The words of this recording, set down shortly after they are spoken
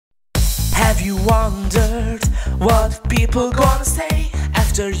you wondered what people gonna say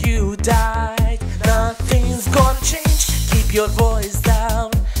after you died? Nothing's gonna change. Keep your voice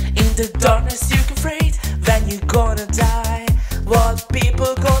down. In the darkness you can afraid when you gonna die. What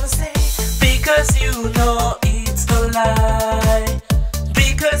people gonna say? Because you know it's a lie.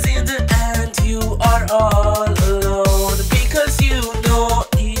 Because in the end you are all alone. Because you know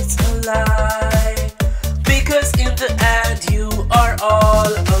it's a lie. Because in the end you are all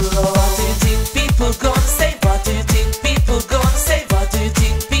alone. What do you think people gonna say? What do you think people gonna say? What do you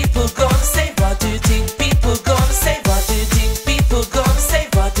think people gonna say? What do you think people gonna say? What do you think people gonna say?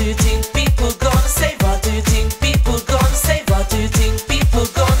 What do you think people gonna say? What do you think people gonna say? What do you think people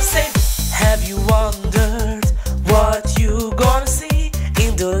gonna say? Have you wondered what you gonna see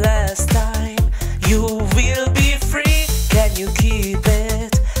in the last time you will be free? Can you keep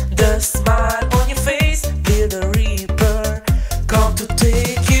it? The smile on your face, will the reaper come to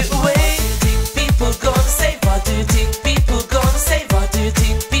take you away? What do you think people gonna say? What do you think people gonna say? What do you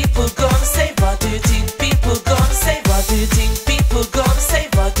think people gonna say? What do you think people gonna say? What do you think people gonna say?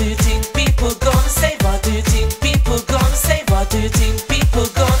 What do you think people gonna say? What do you think people gonna say? What do you think people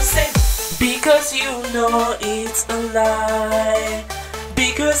gonna say? Because you know it's a lie.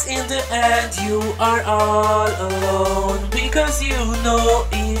 Because in the end you are all alone. Because you know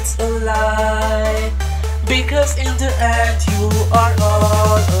it's a lie. Because in the end you are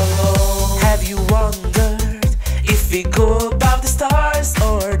all alone. Have you wondered if we go above the stars,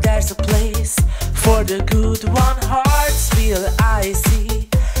 or there's a place for the good one hearts? Will I see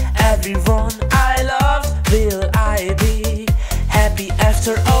everyone I love? Will I be happy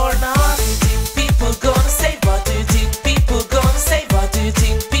after or not? What do you think people gonna say? What do you think people gonna say? What do you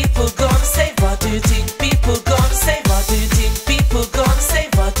think people gonna say? What do you think people gonna say? What do you think people gonna say?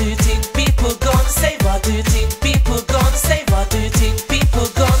 What do you think people gonna say? What do you think people gonna say? What do you think people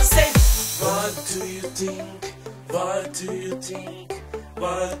gonna say? What do you think? What do you think?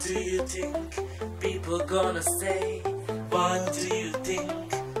 What do you think people gonna say? What do you think?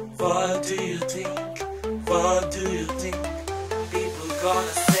 What do you think? What do you think people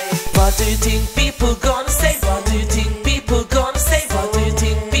gonna say? What do you think people gonna say? What do you think people gonna say? What do you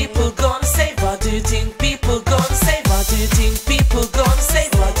think